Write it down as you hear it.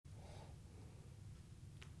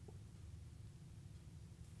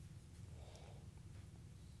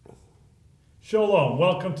Shalom,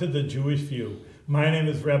 welcome to the Jewish View. My name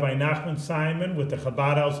is Rabbi Nachman Simon with the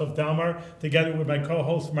Chabad House of Delmar, together with my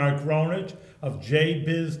co-host Mark Ronich of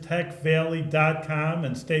jbiztechvalley.com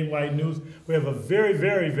and Statewide News. We have a very,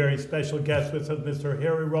 very, very special guest with us, Mr.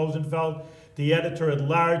 Harry Rosenfeld, the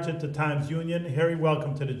editor-at-large at the Times Union. Harry,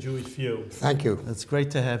 welcome to the Jewish View. Thank you. It's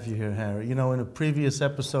great to have you here, Harry. You know, in a previous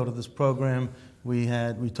episode of this program, we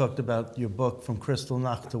talked about your book From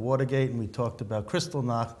Kristallnacht to Watergate, and we talked about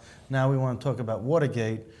Kristallnacht. Now we want to talk about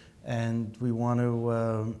Watergate, and we want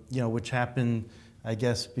to, which happened, I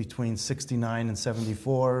guess, between 69 and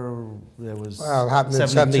 74. There was it happened in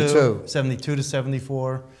 72. 72 to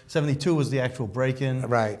 74. 72 was the actual break-in.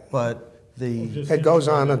 Right. But it goes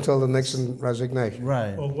on until the Nixon resignation.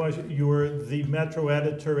 Right. Well, you were the Metro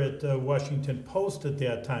editor at the Washington Post at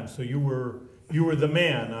that time, so you were the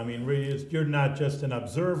man. I mean, really, you're not just an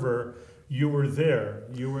observer. You were there.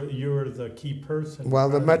 You were the key person. Well,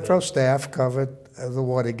 the Metro staff covered the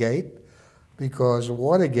Watergate because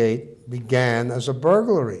Watergate began as a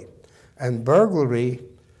burglary. And burglary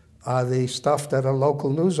are the stuff that a local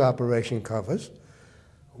news operation covers.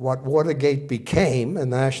 What Watergate became, a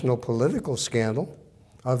national political scandal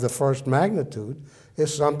of the first magnitude,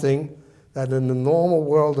 is something that in the normal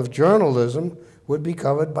world of journalism would be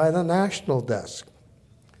covered by the national desk.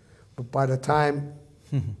 But by the time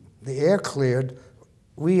the air cleared,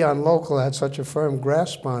 we on local had such a firm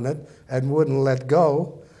grasp on it and wouldn't let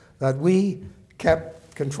go that we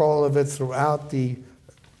kept control of it throughout the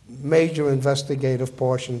major investigative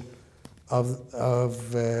portion of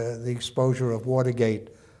the exposure of Watergate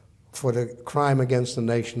for the crime against the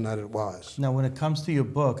nation that it was. Now, when it comes to your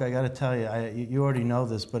book, I got to tell you, you already know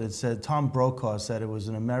this, but it said, Tom Brokaw said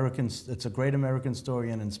it's a great American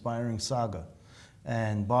story and inspiring saga.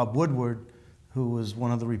 And Bob Woodward, who was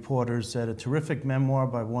one of the reporters, said a terrific memoir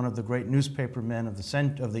by one of the great newspaper men of the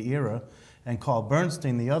era, and Carl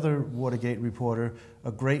Bernstein, the other Watergate reporter,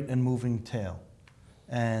 a great and moving tale.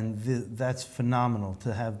 And that's phenomenal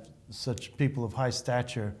to have such people of high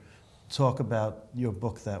stature talk about your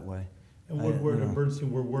book that way. And Woodward and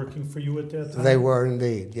Bernstein were working for you at that time? They were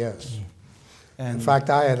indeed, yes. And in fact,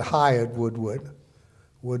 I had hired Woodward.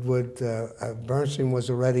 Bernstein was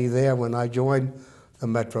already there when I joined the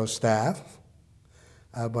Metro staff,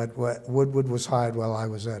 but Woodward was hired while I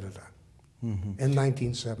was editor in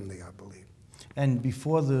 1970, I believe. And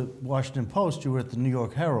before the Washington Post, you were at the New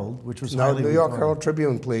York Herald, which was No, New York Herald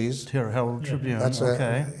Tribune, please. Herald Tribune, That's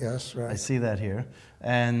okay. Yes, right. I see that here.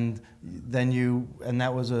 And then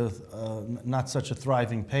that was not such a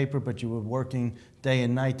thriving paper, but you were working day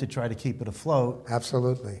and night to try to keep it afloat.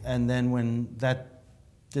 Absolutely. And then when that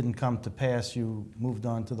didn't come to pass, you moved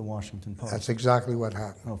on to the Washington Post. That's exactly what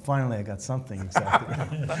happened. Oh, finally I got something exactly.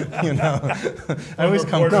 I always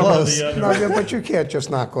come close. No, but you can't just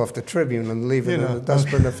knock off the Tribune and leave it in the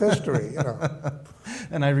dustbin of history.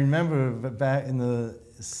 And I remember back in the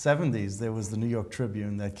 70s, there was the New York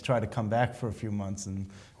Tribune that tried to come back for a few months and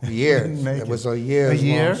years. It was a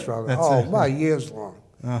years-long struggle. Years long.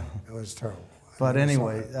 It was terrible. But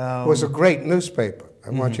anyway, it was a great newspaper.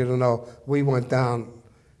 I want you to know we went down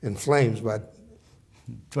in flames, but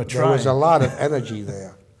there was a lot of energy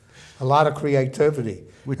there, a lot of creativity,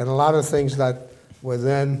 and a lot of things that were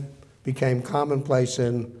then became commonplace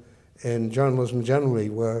in journalism generally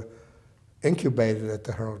were incubated at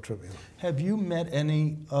the Herald Tribune. Have you met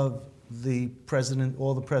any of the president,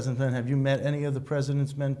 all the president's men? Have you met any of the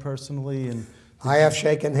president's men personally? And I have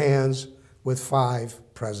shaken hands with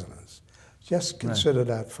 5 presidents. Just consider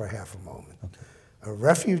that for half a moment. Okay. A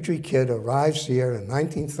refugee kid arrives here in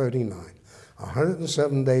 1939,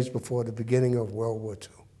 107 days before the beginning of World War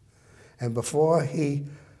II. And before he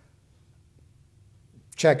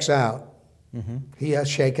checks out, he has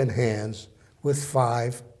shaken hands with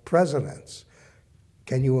 5 presidents.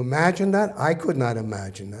 Can you imagine that? I could not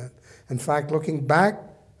imagine that. In fact, looking back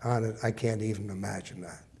on it, I can't even imagine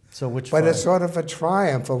that. So which But 5? it's sort of a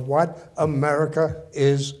triumph of what America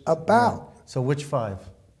is about. Right. So which 5?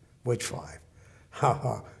 Which 5? Ha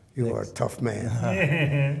ha, you are a tough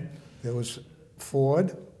man. There was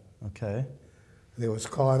Ford. Okay. There was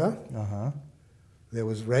Carter. There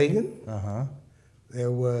was Reagan.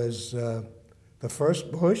 There was the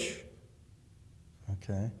first Bush.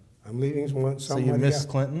 Okay. I'm leaving somebody So you missed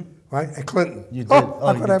Clinton? Right, and Clinton. You did.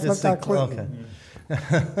 How could I have left out Clinton?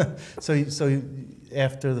 Okay. So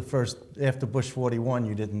after Bush 41,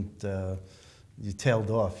 you didn't. You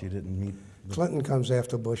tailed off. You didn't meet. Clinton comes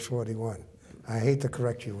after Bush 41. I hate to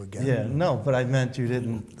correct you again. Yeah, no, but I meant you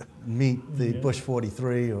didn't meet the Bush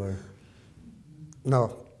 43 or.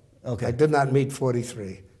 No. Okay. I did not meet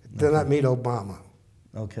 43. Did not meet Obama.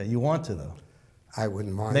 Okay, you want to though. I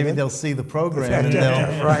wouldn't mind Maybe it. they'll see the program and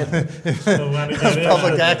they'll Right. So when it have is-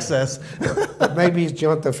 public access. But maybe he's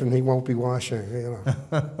juntif and he won't be washing, you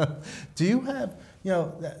know. Do you have, you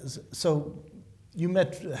know, so you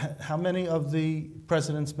met how many of the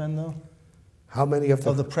president's men, though? How many of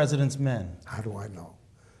Of the, the president's men? how do I know?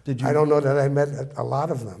 Did you? I don't know that I met a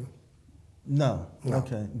lot of them. No. No.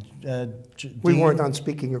 Okay. We Dean- weren't on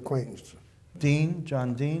speaking acquaintance. Dean,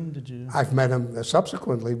 John Dean, did you? I've met him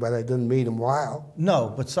subsequently, but I didn't meet him while.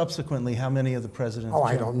 No, but subsequently, how many of the presidents? Oh,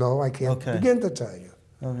 I don't know. I can't Okay. begin to tell you.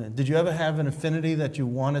 Okay. Did you ever have an affinity that you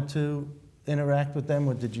wanted to interact with them,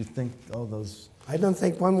 or did you think, oh, those? I didn't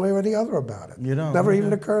think one way or the other about it. You don't? Never Okay.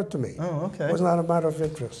 even occurred to me. Oh, okay. It was not a matter of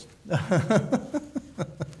interest.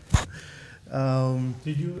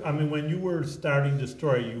 Did you, I mean, when you were starting the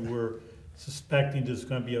story, you were suspecting this is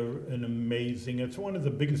going to be an amazing, it's one of the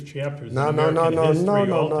biggest chapters No, in no, no, American no, history no,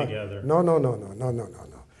 no, altogether. no, no, no, no, no, no, no,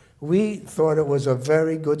 no. We thought it was a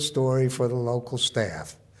very good story for the local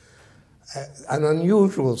staff. An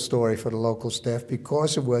unusual story for the local staff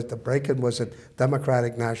because it was, the break-in was at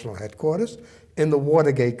Democratic National Headquarters in the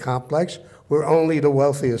Watergate complex where only the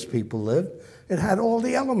wealthiest people lived. It had all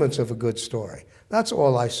the elements of a good story. That's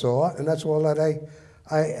all I saw, and that's all that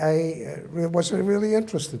I wasn't really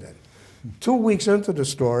interested in. 2 weeks into the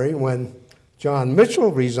story, when John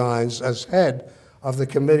Mitchell resigns as head of the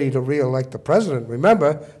committee to re-elect the president,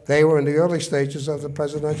 remember, they were in the early stages of the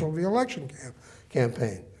presidential re-election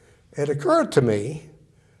campaign. It occurred to me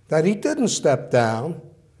that he didn't step down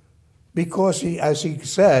because he, as he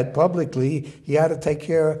said publicly, he had to take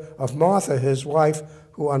care of Martha, his wife,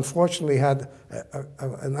 who unfortunately had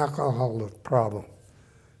an alcohol problem.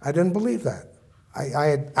 I didn't believe that.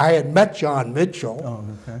 I had met John Mitchell,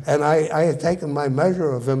 Oh, okay. and I had taken my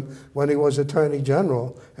measure of him when he was Attorney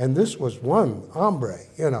General, and this was one hombre,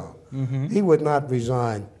 you know. Mm-hmm. He would not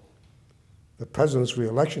resign the president's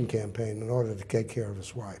re-election campaign in order to take care of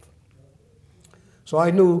his wife. So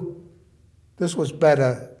I knew this was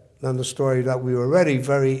better than the story that we were already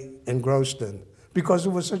very engrossed in, because it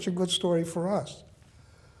was such a good story for us.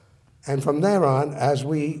 And from there on, as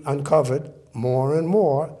we uncovered more and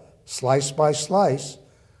more, slice by slice,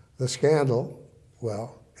 the scandal,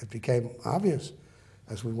 well, it became obvious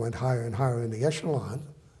as we went higher and higher in the echelon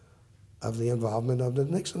of the involvement of the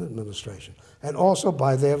Nixon administration. And also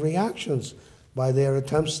by their reactions, by their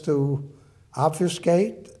attempts to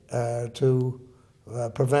obfuscate, to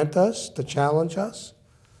prevent us, to challenge us.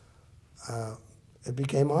 It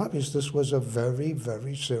became obvious this was a very,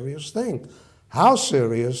 very serious thing. How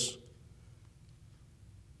serious?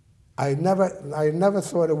 I never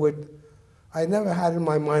thought it would. I never had in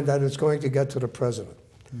my mind that it's going to get to the president.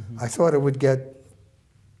 Mm-hmm. I thought it would get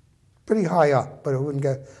pretty high up, but it wouldn't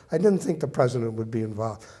get. I didn't think the president would be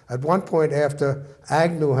involved. At one point, after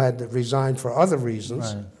Agnew had resigned for other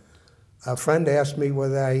reasons, Right. a friend asked me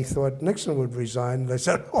whether I thought Nixon would resign, and I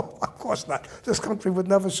said, "Oh, of course not. This country would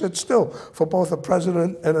never sit still for both a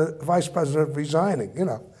president and a vice president resigning." You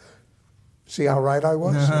know. See how right I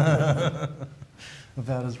was?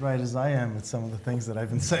 About as right as I am with some of the things that I've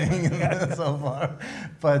been saying so far.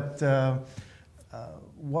 But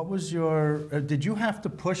what was your, did you have to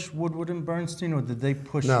push Woodward and Bernstein, or did they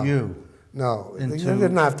push No. you? No, Into- you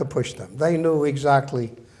didn't have to push them. They knew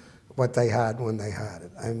exactly what they had when they had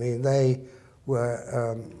it. I mean, they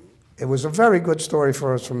were, it was a very good story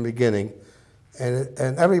for us from the beginning, and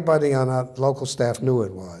everybody on our local staff knew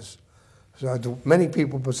it was. So many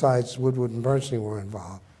people besides Woodward and Bernstein were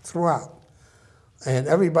involved throughout. And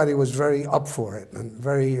everybody was very up for it and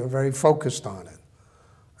very, very focused on it.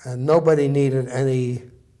 And nobody needed any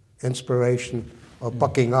inspiration or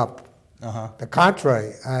bucking up. Uh-huh. The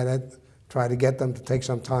contrary, I had to try to get them to take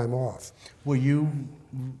some time off. Were you,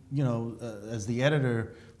 you know, as the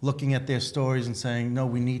editor, looking at their stories and saying, no,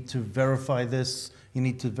 we need to verify this, you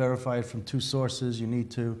need to verify it from 2 sources, you need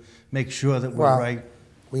to make sure that we're Well, right?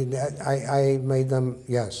 I made them,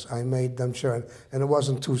 yes, I made them sure. And it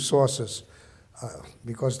wasn't 2 sources,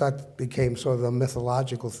 because that became sort of a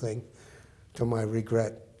mythological thing, to my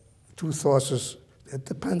regret. 2 sources, it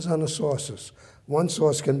depends on the sources. One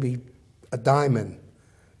source can be a diamond,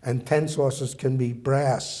 and 10 sources can be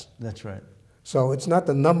brass. That's right. So it's not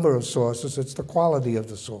the number of sources, it's the quality of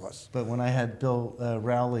the source. But when I had Bill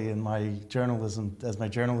Rowley in my journalism, as my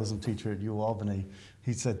journalism teacher at Albany,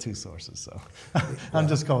 he said 2 sources, so I'm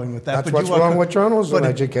just going with that. That's But what's you are wrong co- with journalism but in-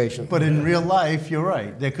 education. But in real life, you're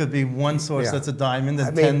right. There could be one source Yeah. that's a diamond and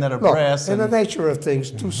I mean, 10 that are look, brass. in the And, nature of things,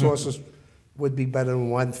 2 sources would be better than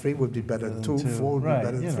 1, 3 would be better than 2, 4 would be Right,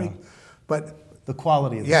 better than you 3. know. But the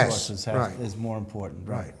quality of the Yes, sources right. is more important.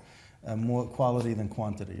 Right. More quality than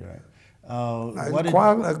quantity, right? What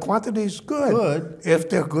did, Quantity is good, Good. if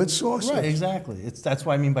they're good sources. right, exactly. That's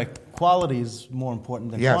what I mean by quality is more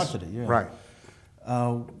important than Yes, quantity. Yeah. right.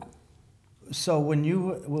 So when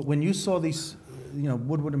you saw these,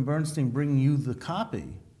 Woodward and Bernstein bring you the copy,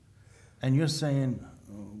 and you're saying,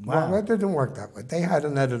 wow. Well, it didn't work that way. They had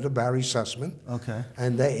an editor, Barry Sussman, Okay.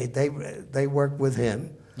 and they worked with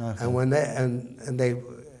him. Okay. And when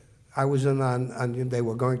I was in on they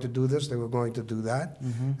were going to do this, they were going to do that,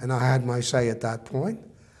 and I had my say at that point.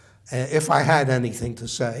 If I had anything to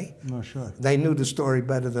say, No, sure. they knew the story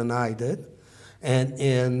better than I did,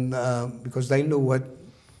 and because they knew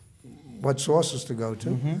what sources to go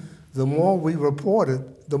to. The more we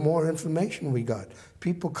reported, the more information we got.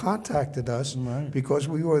 People contacted us Right. because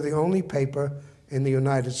we were the only paper in the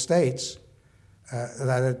United States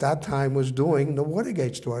that at that time was doing the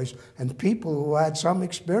Watergate stories, and people who had some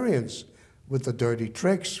experience with the dirty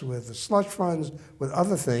tricks, with the slush funds, with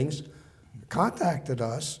other things, contacted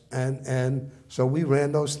us, and so we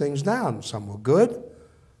ran those things down. Some were good,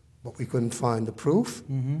 but we couldn't find the proof.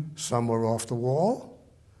 Some were off the wall,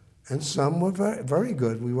 and some were very, very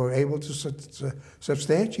good. We were able to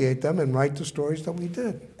substantiate them and write the stories that we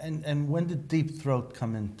did. And when did Deep Throat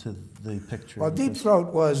come into the picture? Well, Deep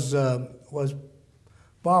Throat was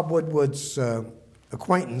Bob Woodward's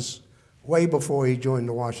acquaintance way before he joined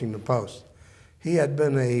the Washington Post. He had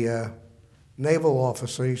been a naval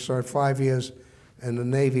officer. He served 5 years in the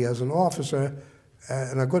Navy as an officer,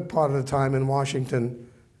 and a good part of the time in Washington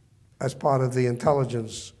as part of the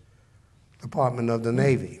intelligence department of the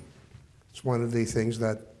Navy. It's one of the things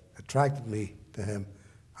that attracted me to him.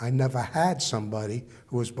 I never had somebody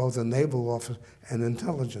who was both a naval officer and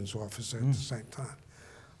intelligence officer at the same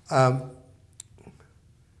time.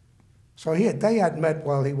 So they had met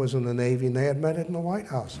while he was in the Navy, and they had met in the White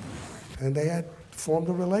House, and they had formed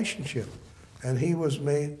a relationship. And he was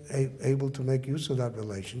able to make use of that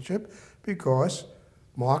relationship because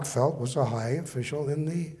Mark Felt was a high official in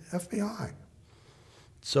the FBI.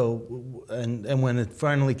 So, and when it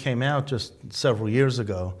finally came out just several years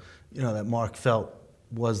ago, that Mark Felt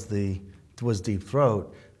was Deep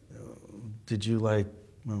Throat, did you I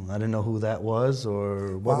didn't know who that was,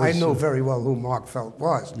 or what? Well, I knew very well who Mark Felt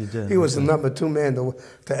was. You did. He was the number 2 man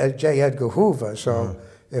to J. Edgar Hoover. So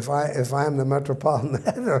if I'm the metropolitan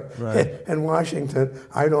editor in Washington,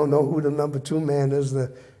 I don't know who the number 2 man is in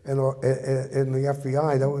the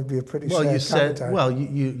FBI. That would be a pretty sad commentary. Well,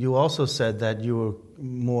 you also said that you were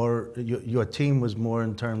more, your team was more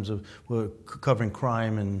in terms of covering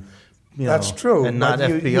crime and that's true, and not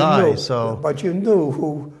FBI. You knew, so, but you knew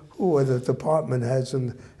who were the department heads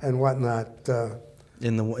and whatnot.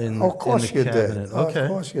 Of course you did. Okay. Of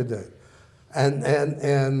course you did.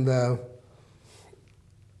 And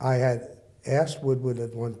I had asked Woodward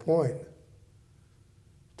at one point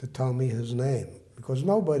to tell me his name, because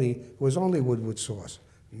it was only Woodward's source,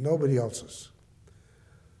 nobody else's.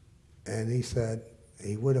 And he said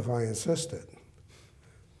he would if I insisted,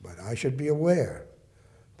 but I should be aware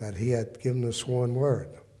that he had given a sworn word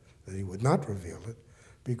that he would not reveal it,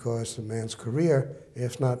 because the man's career,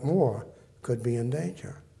 if not more, could be in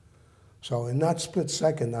danger. So in that split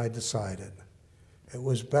second, I decided it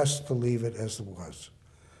was best to leave it as it was,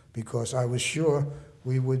 because I was sure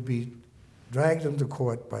we would be dragged into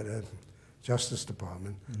court by the Justice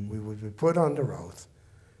Department. We would be put under oath,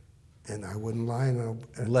 and I wouldn't lie. And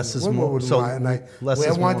less is more. So I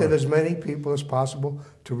wanted as many people as possible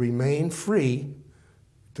to remain free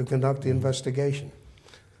to conduct the investigation.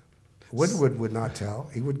 Woodward would not tell.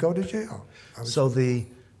 He would go to jail. So the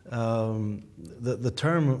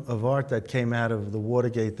term of art that came out of the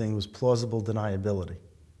Watergate thing was plausible deniability,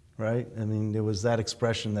 right? I mean, there was that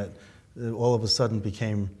expression that all of a sudden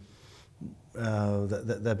became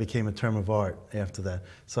that became a term of art after that.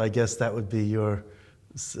 So I guess that would be your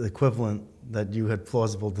equivalent, that you had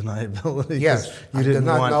plausible deniability. Yes, I did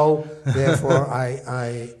not know. Therefore,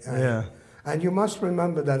 yeah. And you must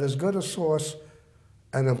remember that as good a source,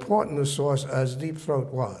 an important a source as Deep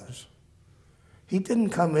Throat was, he didn't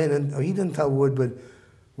come in and he didn't tell Woodward,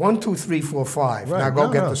 1, 2, 3, 4, 5. Right. Now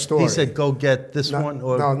go get the story. He said, "Go get this one."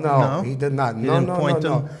 Or no, he did not. He didn't point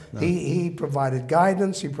him? No. He provided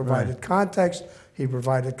guidance. He provided context. He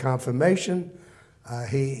provided confirmation.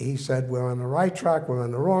 He said, "We're on the right track. We're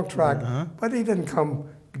on the wrong track." But he didn't come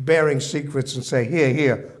bearing secrets and say,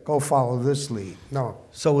 "Here, go follow this lead." No.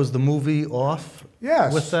 So was the movie off?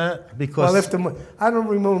 Yes. With that, because I don't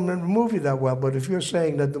remember the movie that well, but if you're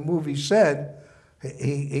saying that the movie said.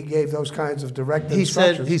 He gave those kinds of direct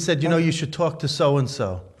instructions. He said, you should talk to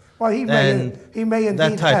so-and-so. Well, he may indeed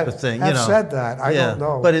that type have, of thing, have said that. I don't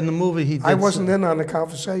know. But in the movie, he did. I wasn't in on the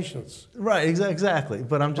conversations. Right, exactly.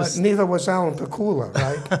 But I'm just. But neither was Alan Pakula,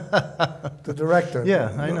 right? The director.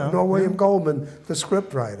 Yeah, I know. Nor William Goldman, the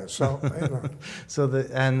scriptwriter. So, you know.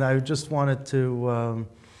 And I just wanted to,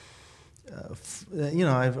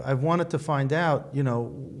 I've wanted to find out,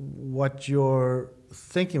 what your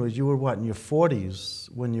thinking was. You were what, in your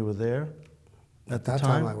 40s when you were there? At that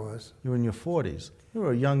time I was. You were in your 40s. You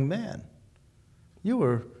were a young man. You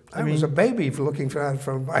were. I was a baby for looking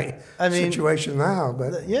from my situation now,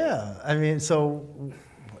 but yeah. I mean, so,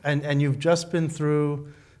 and you've just been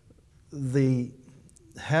through the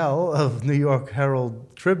hell of New York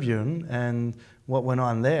Herald Tribune and what went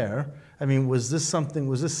on there. I mean, was this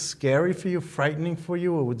scary for you, frightening for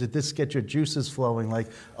you, or did this get your juices flowing? Like,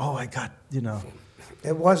 oh, I got,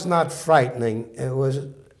 It was not frightening.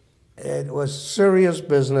 It was serious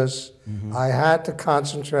business. Mm-hmm. I had to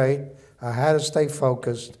concentrate. I had to stay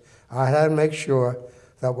focused. I had to make sure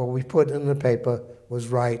that what we put in the paper was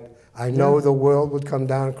right. I know the world would come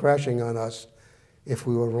down crashing on us if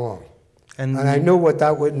we were wrong. And I knew what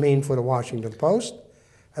that would mean for the Washington Post,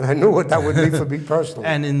 and I knew what that would mean for me personally.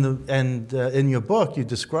 And in your book, you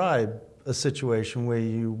describe a situation where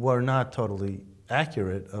you were not totally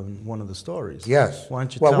accurate on one of the stories. Yes. Why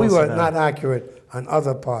don't you tell us about we were not accurate on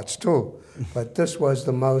other parts too, but this was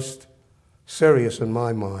the most serious in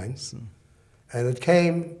my mind. And it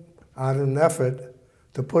came out of an effort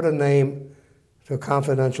to put a name to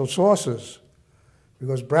confidential sources,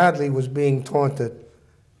 because Bradley was being taunted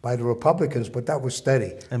by the Republicans, but that was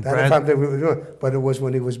steady. But it was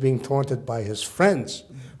when he was being taunted by his friends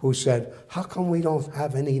who said, how come we don't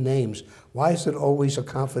have any names? Why is it always a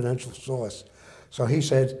confidential source? So he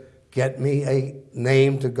said, get me a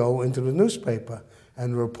name to go into the newspaper.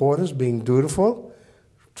 And the reporters, being dutiful,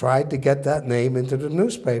 tried to get that name into the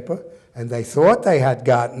newspaper, and they thought they had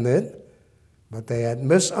gotten it, but they had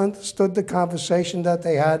misunderstood the conversation that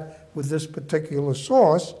they had with this particular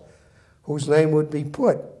source, whose name would be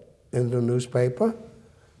put in the newspaper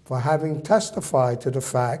for having testified to the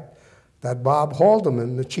fact that Bob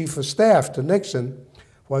Haldeman, the chief of staff to Nixon,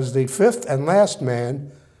 was the fifth and last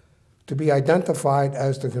man to be identified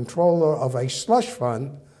as the controller of a slush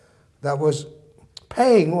fund that was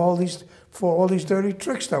paying for all these dirty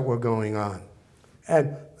tricks that were going on.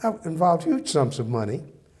 And that involved huge sums of money.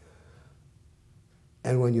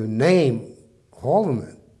 And when you name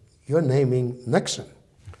Haldeman, you're naming Nixon,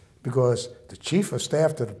 because the chief of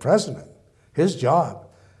staff to the president, his job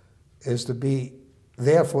is to be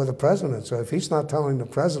there for the president. So if he's not telling the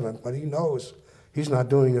president what he knows, he's not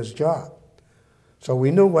doing his job. So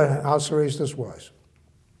we knew how serious this was.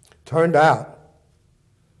 Turned out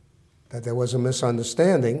that there was a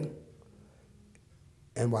misunderstanding,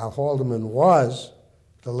 and while Haldeman was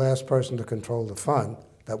the last person to control the fund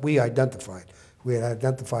that we identified, we had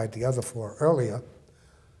identified the other four earlier,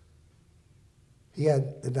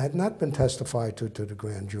 it had not been testified to the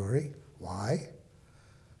grand jury. Why?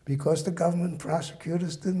 Because the government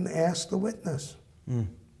prosecutors didn't ask the witness.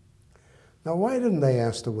 Now, why didn't they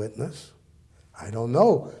ask the witness? I don't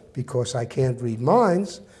know, because I can't read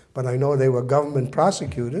minds, but I know they were government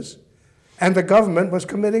prosecutors, and the government was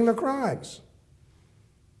committing the crimes.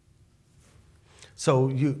 So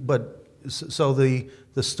the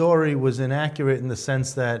story was inaccurate in the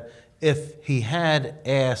sense that if he had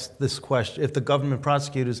asked this question, if the government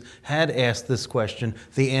prosecutors had asked this question,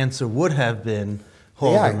 the answer would have been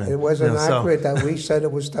Haldeman. Yeah, it was inaccurate that we said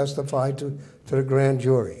it was testified to the grand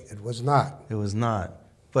jury. It was not. It was not.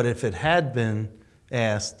 But if it had been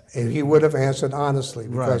asked... he would have answered honestly,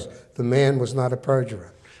 because the man was not a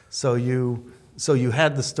perjurer. So you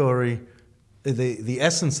had the story, the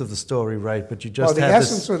essence of the story right, but you just had the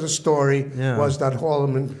essence of the story was that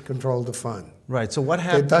Haldeman controlled the fund. Right, so what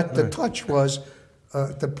happened? The touch was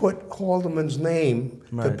to put Haldeman's name,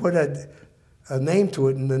 to put a name to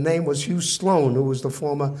it, and the name was Hugh Sloan, who was the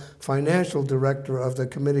former financial director of the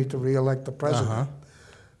committee to re-elect the president.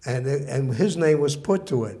 And his name was put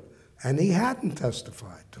to it, and he hadn't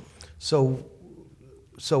testified to it.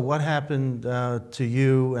 So what happened to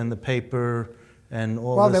you and the paper and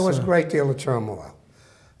all this? Well, there was a great deal of turmoil.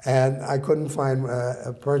 And I couldn't find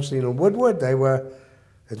Bernstein and Woodward. They were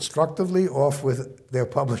instructively off with their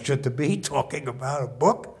publisher-to-be talking about a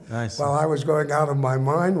book. While I was going out of my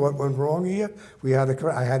mind, what went wrong here?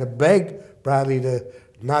 I had to beg Bradley to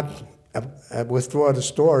not withdraw the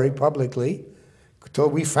story publicly until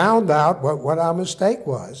we found out what our mistake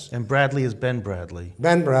was. And Bradley is Ben Bradley.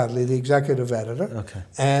 Ben Bradley, the executive editor. Okay.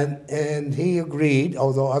 And he agreed,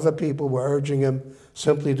 although other people were urging him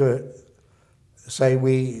simply to say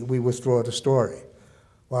we withdraw the story.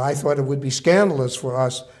 Well, I thought it would be scandalous for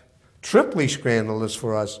us, triply scandalous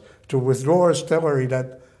for us, to withdraw a story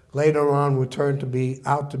that later on would turn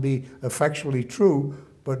out to be effectually true,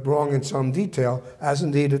 but wrong in some detail, as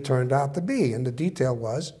indeed it turned out to be. And the detail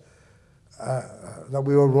was that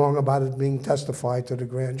we were wrong about it being testified to the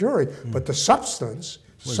grand jury. But the substance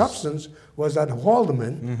was that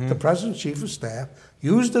Haldeman, the president's chief of staff,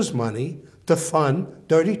 used his money to fund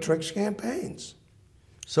dirty tricks campaigns.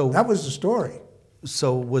 So that was the story.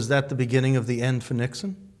 So was that the beginning of the end for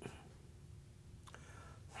Nixon?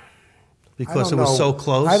 Because it was so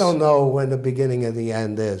close? I don't know when the beginning of the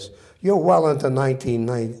end is. You're well into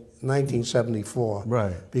 1974.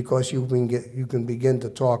 Right. Because you can begin to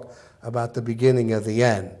talk about the beginning of the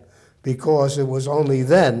end. Because it was only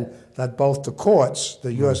then that both the courts,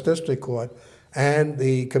 the U.S. District Court, and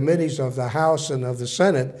the committees of the House and of the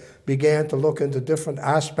Senate began to look into different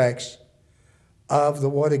aspects of the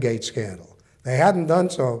Watergate scandal. They hadn't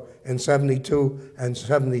done so in 72 and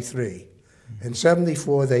 73. In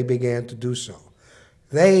 74, they began to do so.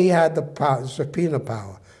 They had the power, subpoena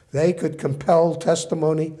power. They could compel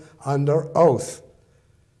testimony under oath.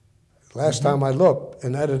 Last time I looked,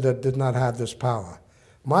 an editor did not have this power.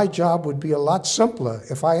 My job would be a lot simpler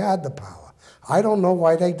if I had the power. I don't know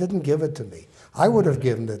why they didn't give it to me. I would have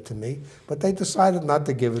given it to me, but they decided not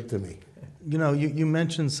to give it to me. You know, you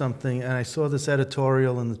mentioned something, and I saw this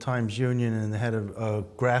editorial in the Times Union, and they had a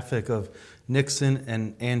graphic of Nixon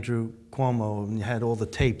and Andrew Cuomo, and you had all the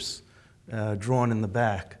tapes drawn in the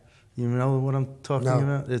back. You know what I'm talking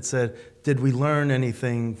about? It said, did we learn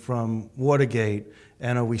anything from Watergate,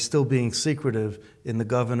 and are we still being secretive in the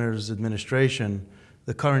governor's administration,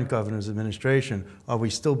 the current governor's administration? Are we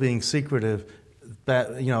still being secretive,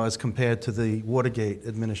 as compared to the Watergate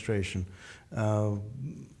administration?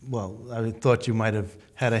 Well, I thought you might have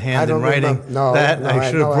had a hand in writing that. I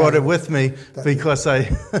should have brought it with me because I...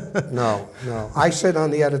 No. I sit on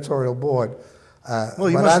the editorial board, well,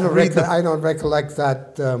 you but must I don't recollect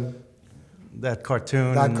that... that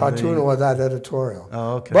cartoon. That cartoon or that editorial.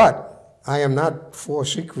 Oh, okay. But I am not for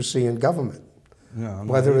secrecy in government,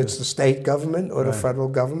 whether it's the state government or the federal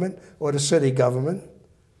government or the city government.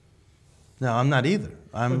 No, I'm not either.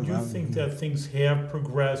 But do you think that things have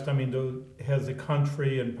progressed? I mean, has the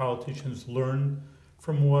country and politicians learned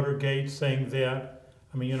from Watergate, saying that?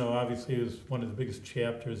 I mean, obviously it was one of the biggest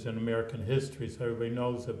chapters in American history, so everybody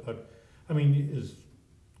knows it. But, I mean, is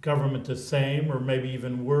government the same or maybe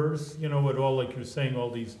even worse? With all, like you're saying, all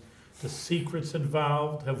the secrets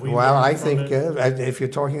involved? Have we Well, I learned from think if you're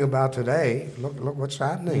talking about today, look what's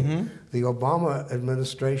happening. The Obama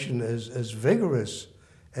administration is vigorous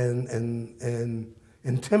and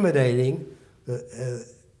intimidating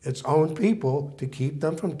its own people to keep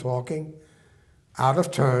them from talking out of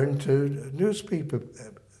turn to newspaper,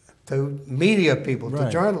 to media people, to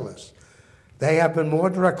journalists. They have been more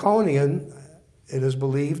draconian, it is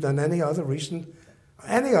believed, than any other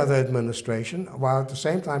administration, while at the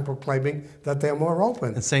same time proclaiming that they're more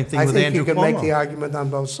open. And same thing with Andrew Cuomo. I think you can make the argument on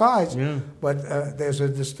both sides, but there's a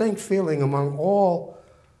distinct feeling among all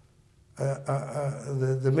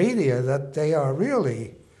the media that they are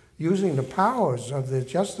really using the powers of the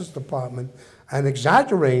Justice Department and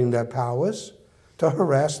exaggerating their powers to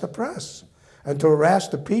harass the press and to harass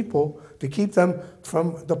the people, to keep them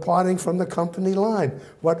from departing from the company line.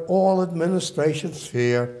 What all administrations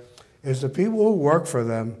fear is the people who work for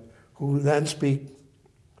them, who then speak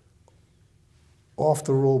off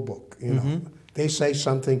the rule book. They say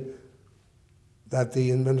something that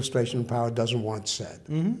the administration in power doesn't want said.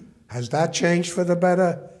 Has that changed for the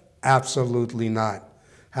better? Absolutely not.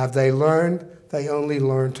 Have they learned? They only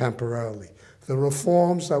learned temporarily. The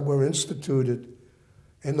reforms that were instituted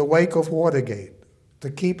in the wake of Watergate to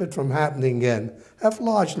keep it from happening again have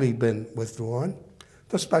largely been withdrawn.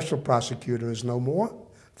 The special prosecutor is no more.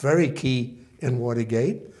 Very key in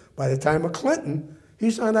Watergate. By the time of Clinton,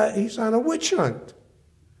 he's on a witch hunt,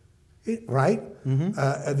 right?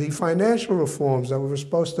 The financial reforms that were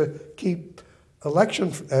supposed to keep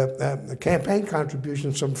election campaign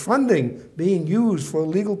contributions from funding being used for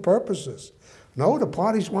illegal purposes. No, the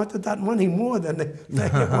parties wanted that money more than they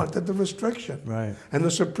wanted the restriction. Right. And the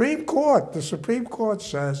Supreme Court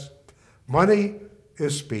says money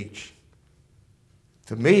is speech.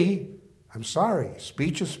 To me, I'm sorry,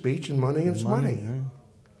 speech is speech and money is money.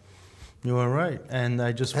 You are right, and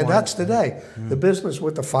I just. And that's today. The business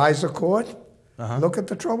with the FISA court. Look at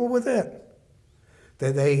the trouble with it.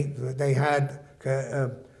 They had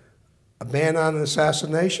a ban on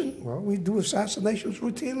assassination. Well, we do assassinations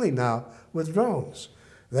routinely now with drones.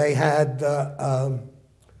 They had a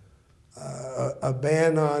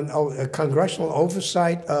ban on congressional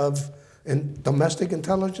oversight of in domestic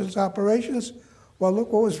intelligence operations. Well,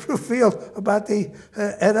 look what was revealed about the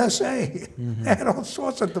NSA. Mm-hmm. They had all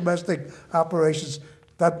sorts of domestic operations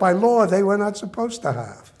that by law they were not supposed to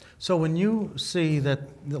have. So when you see that,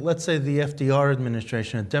 let's say the FDR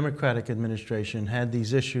administration, a Democratic administration, had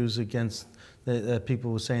these issues against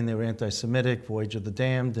people were saying they were anti-Semitic, Voyage of the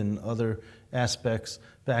Damned, and other aspects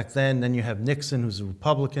back then you have Nixon, who's a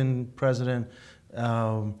Republican president.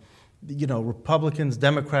 You know, Republicans,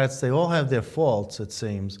 Democrats, they all have their faults, it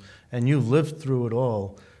seems, and you've lived through it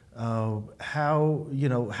all. How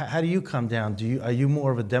do you come down? Are you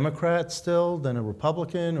more of a Democrat still than a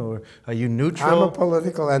Republican, or are you neutral? I'm a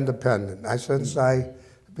political independent. Since I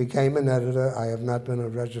became an editor, I have not been a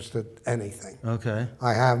registered anything. Okay.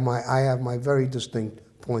 I have my very distinct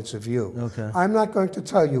points of view. Okay. I'm not going to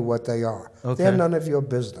tell you what they are. Okay. They're none of your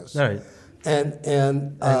business. All right.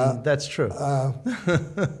 And that's true.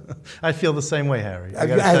 I feel the same way, Harry. I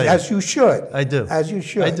gotta tell as you should. I do. As you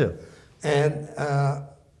should. I do. And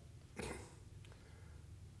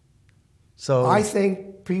so I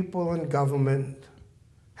think people in government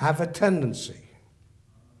have a tendency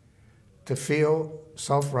to feel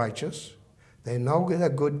self-righteous. They know they're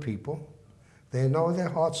good people. They know their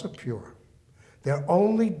hearts are pure. They're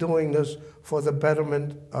only doing this for the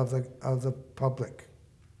betterment of the public.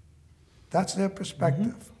 That's their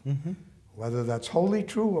perspective. Mm-hmm. Mm-hmm. Whether that's wholly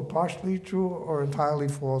true or partially true or entirely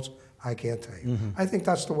false, I can't tell you. Mm-hmm. I think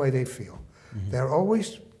that's the way they feel. Mm-hmm. They're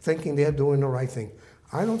always thinking they're doing the right thing.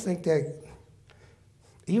 I don't think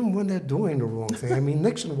even when they're doing the wrong thing. I mean,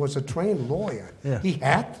 Nixon was a trained lawyer. Yeah.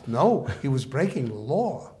 He was breaking the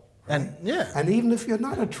law. Right? And yeah. And even if you're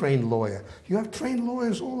not a trained lawyer, you have trained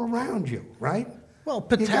lawyers all around you, right? Well,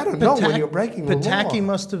 you got to know when you're breaking the law. Pataki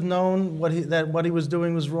must have known what he was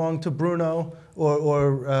doing was wrong to Bruno,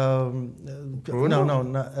 Bruno?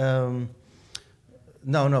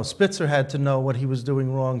 No. Spitzer had to know what he was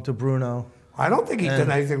doing wrong to Bruno. I don't think he did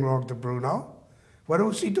anything wrong to Bruno. What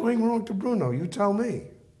was he doing wrong to Bruno? You tell me.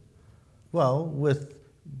 Well, with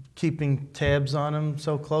keeping tabs on him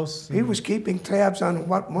so close. He was keeping tabs on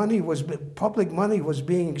what public money was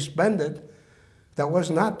being expended that was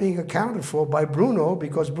not being accounted for by Bruno,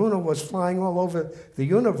 because Bruno was flying all over the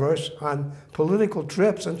universe on political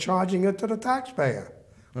trips and charging it to the taxpayer.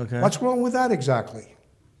 Okay. What's wrong with that exactly?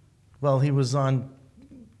 Well, he was on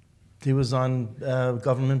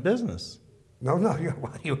government business. No,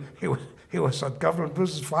 he was on government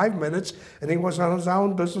business 5 minutes, and he was on his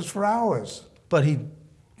own business for hours.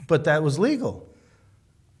 But that was legal.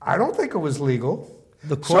 I don't think it was legal.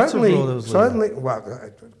 The courts have ruled it was legal. Certainly,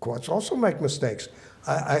 well, courts also make mistakes.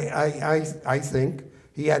 I think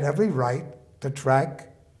he had every right to track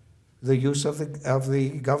the use of the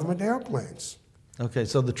government airplanes. Okay,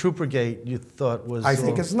 so the Troopergate you thought was... I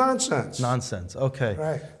think it's nonsense. Nonsense, okay.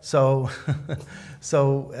 Right. So,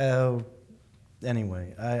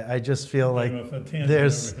 anyway, I just feel like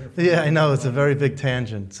there's... Yeah, I know, it's a very big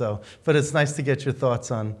tangent, but it's nice to get your thoughts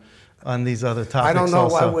on these other topics. I don't know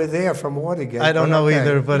also. why we're there from Watergate. I don't know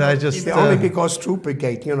either, but I just... only because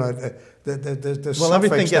Troopergate, the well,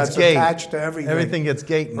 everything suffix gets that's gate. attached to everything. Everything gets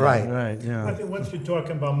gate now. Right. Yeah. I think once you're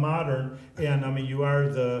talking about modern, and I mean, you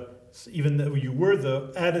are even though you were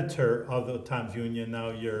the editor of the Times Union, now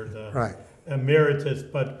you're the emeritus,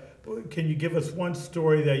 but can you give us one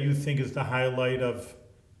story that you think is the highlight of,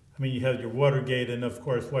 I mean, you had your Watergate and, of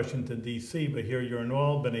course, Washington, D.C., but here you're in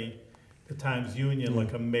Albany, the Times Union,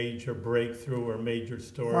 like a major breakthrough or major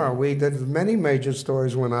story? Well, we did many major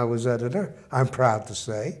stories when I was editor, I'm proud to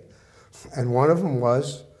say. And one of them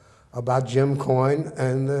was about Jim Coyne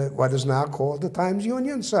and what is now called the Times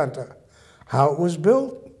Union Center, how it was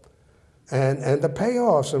built, and the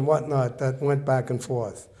payoffs and whatnot that went back and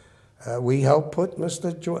forth. We helped put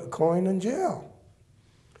Mr. Coyne in jail.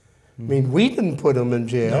 I mean, we didn't put him in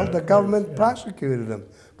jail. The government prosecuted him.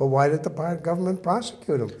 But why did the government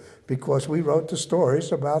prosecute him? Because we wrote the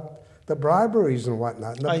stories about the briberies and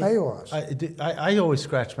whatnot, and the payoffs. I always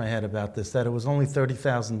scratch my head about this, that it was only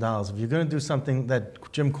 $30,000. If you're going to do something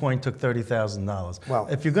that Jim Coyne took $30,000, well,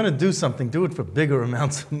 if you're going to do something, do it for bigger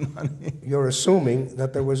amounts of money. You're assuming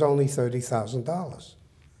that there was only $30,000.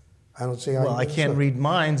 I don't see how. Well, I can't read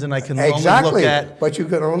minds, and I can only look at. But you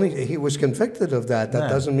could only. He was convicted of that. That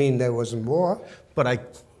doesn't mean there wasn't more. But I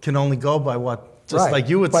can only go by what. Just like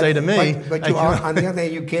you would say to me. But you on the other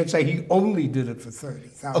hand, you can't say he only did it for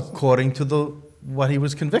 $30,000. According to what he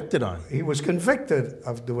was convicted on. He was convicted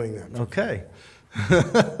of doing that. Okay.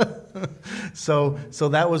 So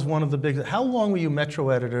that was one of the big... How long were you Metro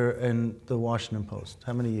editor in the Washington Post?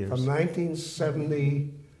 How many years? From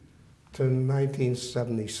 1970 to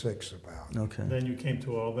 1976, about. Okay. Then you came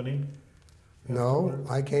to Albany? No,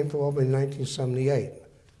 afterwards? I came to Albany in 1978.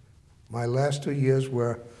 My last 2 years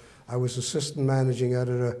were, I was assistant managing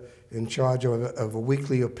editor in charge of a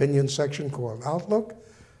weekly opinion section called Outlook,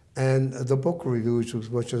 and the book reviews,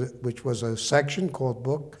 which was a section called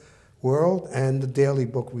Book World, and the daily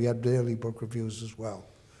book. We had daily book reviews as well.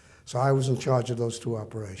 So I was in charge of those two And you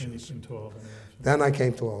operations. came to Albany. Then I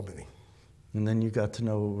came to Albany. And then you got to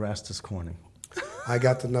know Rastus Corning. I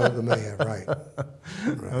got to know the mayor, right.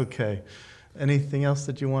 Okay. Anything else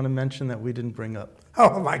that you want to mention that we didn't bring up?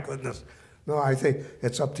 Oh, my goodness. No, I think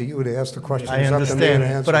it's up to you to ask the questions. I It's up to me to understand,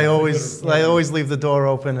 answer but I them. always leave the door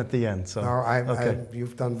open at the end. So No, okay.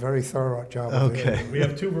 you've done a very thorough job of it. Okay. We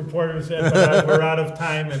have two reporters in, but we're out of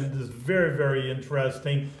time, and this is very, very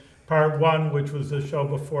interesting. Part one, which was the show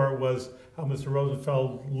before, was how Mr.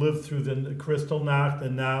 Rosenfeld lived through the Kristallnacht,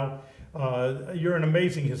 and now you're an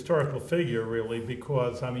amazing historical figure, really,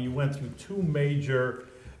 because, I mean, you went through two major,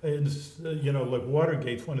 like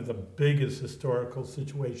Watergate's one of the biggest historical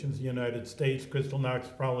situations in the United States. Kristallnacht's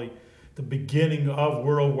probably the beginning of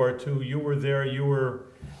World War II. You were there, you were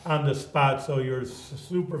on the spot, so you're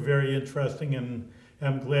super very interesting, and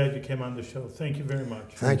I'm glad you came on the show. Thank you very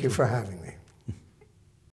much. Thank you for having me.